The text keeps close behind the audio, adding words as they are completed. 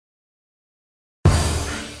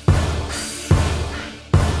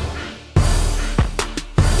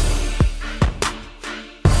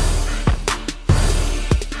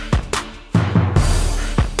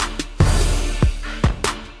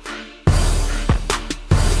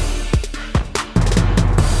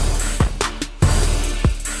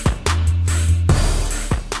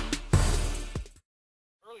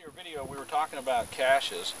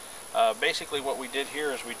caches. Basically what we did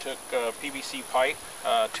here is we took PVC pipe,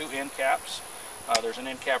 2 end caps. There's an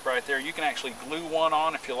end cap right there. You can actually glue one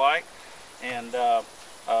on if you like, and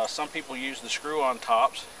some people use the screw-on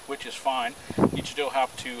tops, which is fine. You still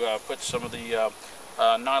have to put some of the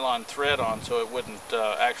nylon thread on so it wouldn't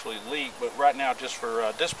actually leak, but right now, just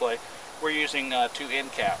for display, we're using 2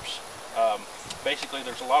 end caps. Basically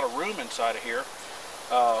there's a lot of room inside of here.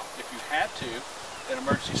 If you had to, in an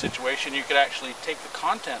emergency situation, you could actually take the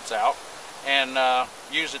contents out and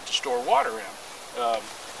use it to store water in.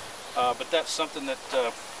 But that's something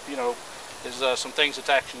that you know, is some things that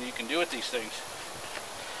actually you can do with these things.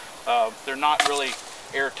 They're not really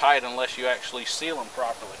airtight unless you actually seal them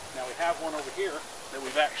properly. Now we have one over here that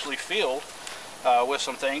we've actually filled with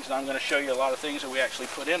some things, and I'm going to show you a lot of things that we actually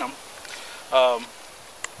put in them.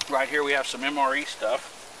 Right here we have some MRE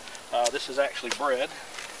stuff. This is actually bread.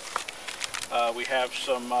 We have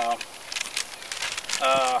some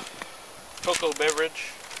cocoa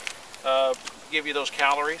beverage. Give you those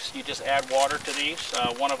calories. You just add water to these.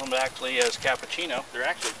 One of them actually is cappuccino. They're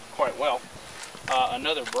actually quite well.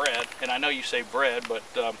 Another bread, and I know you say bread, but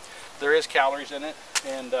there is calories in it,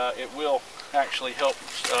 and it will actually help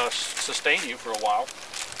sustain you for a while.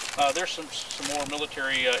 There's some more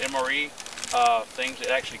military MRE things that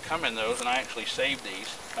actually come in those, and I actually saved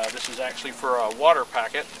these. This is actually for a water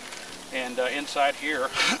packet, and inside here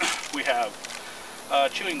we have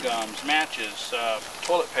chewing gums, matches,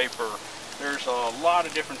 toilet paper. There's a lot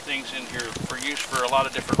of different things in here for use for a lot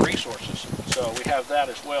of different resources, so we have that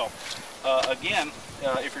as well. Again,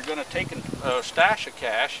 if you're going to take and stash a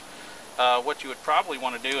cache, what you would probably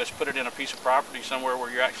want to do is put it in a piece of property somewhere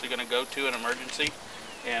where you're actually going to go to an emergency.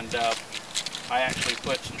 And I actually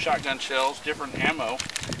put some shotgun shells, different ammo,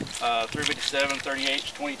 357,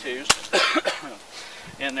 38s, 22s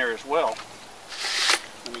in there as well.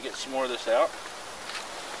 Let me get some more of this out.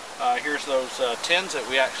 Here's those tins that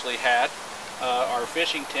we actually had. Our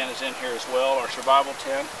fishing tin is in here as well, our survival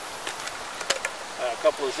tin. A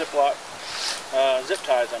couple of Ziploc zip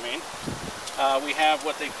ties, I mean. We have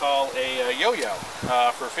what they call a yo-yo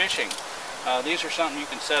for fishing. These are something you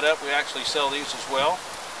can set up. We actually sell these as well.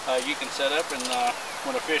 You can set up, and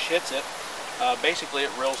when a fish hits it, basically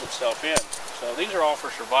it reels itself in. So these are all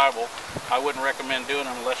for survival. I wouldn't recommend doing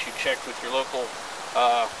them unless you check with your local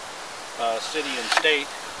city and state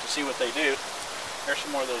to see what they do. There's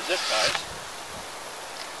some more of those zip ties.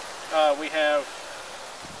 We have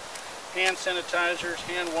hand sanitizers,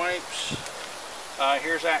 hand wipes.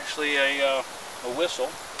 Here's actually a whistle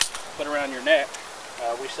put around your neck.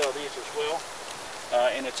 We sell these as well,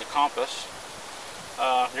 and it's a compass.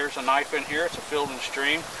 There's a knife in here. It's a Field and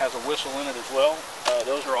Stream. Has a whistle in it as well.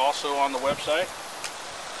 Those are also on the website.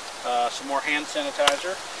 Some more hand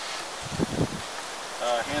sanitizer.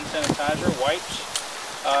 Hand sanitizer, wipes.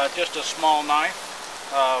 Just a small knife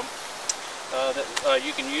that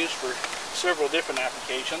you can use for several different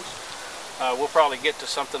applications. We'll probably get to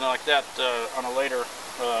something like that on a later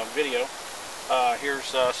video.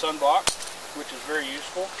 Here's sunblock, which is very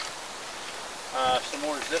useful. Some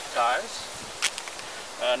more zip ties.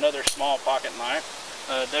 Another small pocket knife.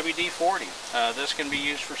 WD-40. This can be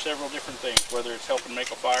used for several different things, whether it's helping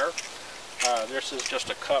make a fire. This is just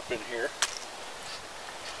a cup in here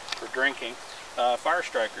for drinking. Fire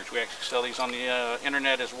strikers. We actually sell these on the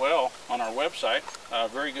internet as well on our website.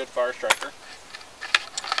 Very good fire striker.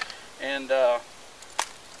 And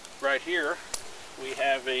right here we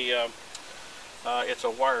have a it's a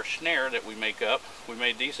wire snare that we make up. We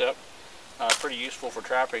made these up. Pretty useful for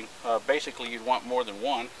trapping. Basically you'd want more than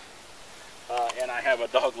one. And I have a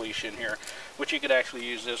dog leash in here, which you could actually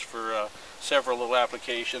use this for several little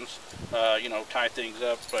applications. You know, tie things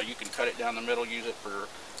up. You can cut it down the middle, use it for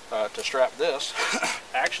to strap this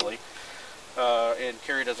actually, and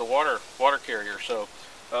carry it as a water carrier. So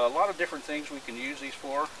a lot of different things we can use these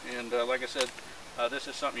for, and like I said, this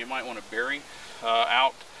is something you might want to bury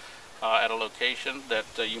out at a location that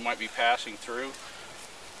you might be passing through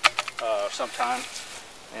sometime,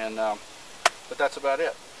 and but that's about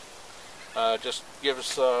it. Just give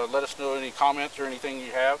us, let us know any comments or anything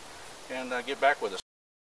you have, and get back with us.